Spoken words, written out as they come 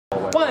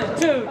1,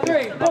 2,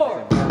 3, 4. 1,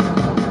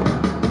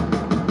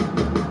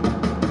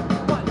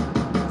 2,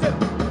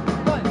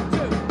 1,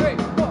 2, 3,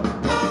 4.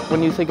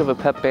 When you think of a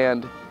pep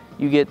band,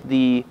 you get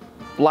the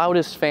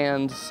loudest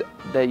fans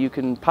that you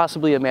can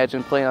possibly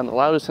imagine playing on the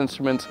loudest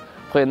instruments,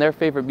 playing their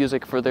favorite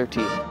music for their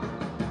team.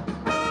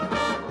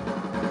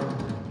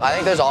 I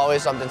think there's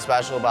always something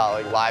special about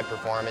like live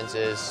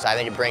performances. I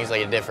think it brings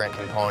like a different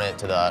component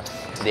to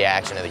the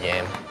action of the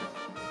game.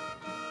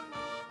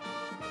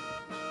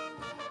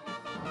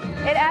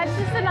 It adds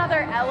just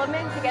another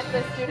element to get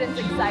the students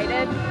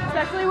excited,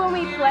 especially when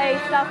we play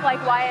stuff like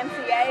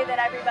YMCA that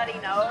everybody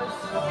knows.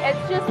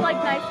 It's just like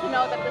nice to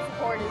know that the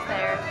support is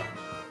there.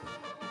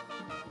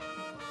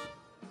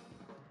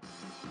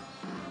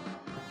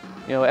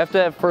 You know, after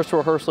that first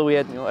rehearsal we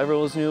had,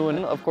 everyone was new,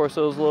 and of course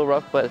it was a little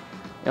rough, but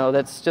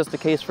that's just the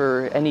case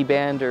for any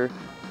band or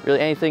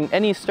really anything,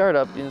 any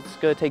startup. It's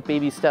going to take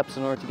baby steps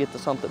in order to get to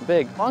something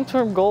big.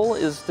 Long-term goal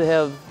is to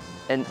have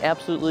an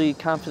absolutely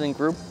confident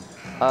group.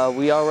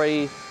 We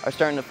already are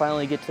starting to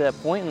finally get to that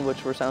point in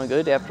which we're sounding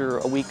good after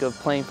a week of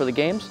playing for the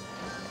games.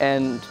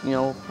 And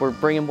we're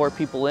bringing more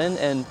people in,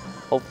 and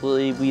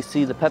hopefully we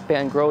see the pep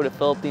band grow to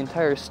fill up the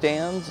entire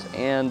stands,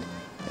 and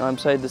I'm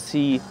excited to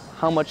see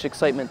how much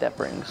excitement that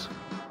brings.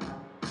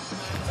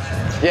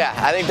 Yeah,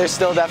 I think there's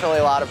still definitely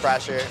a lot of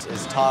pressure.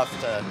 It's tough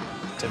to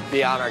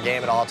be on our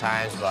game at all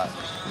times, but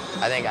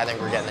I think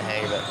we're getting the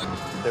hang of it.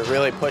 They're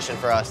really pushing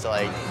for us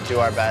to do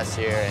our best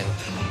here and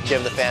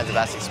give the fans the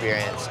best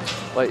experience.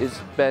 But it's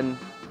been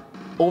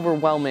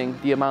overwhelming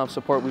the amount of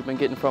support we've been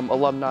getting from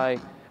alumni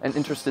and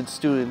interested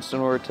students in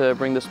order to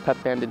bring this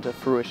pep band into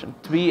fruition.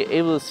 To be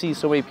able to see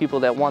so many people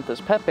that want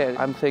this pep band,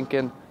 I'm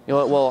thinking,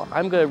 well,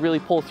 I'm going to really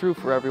pull through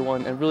for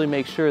everyone and really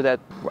make sure that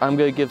I'm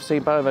going to give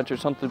St. Bonaventure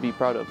something to be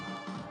proud of.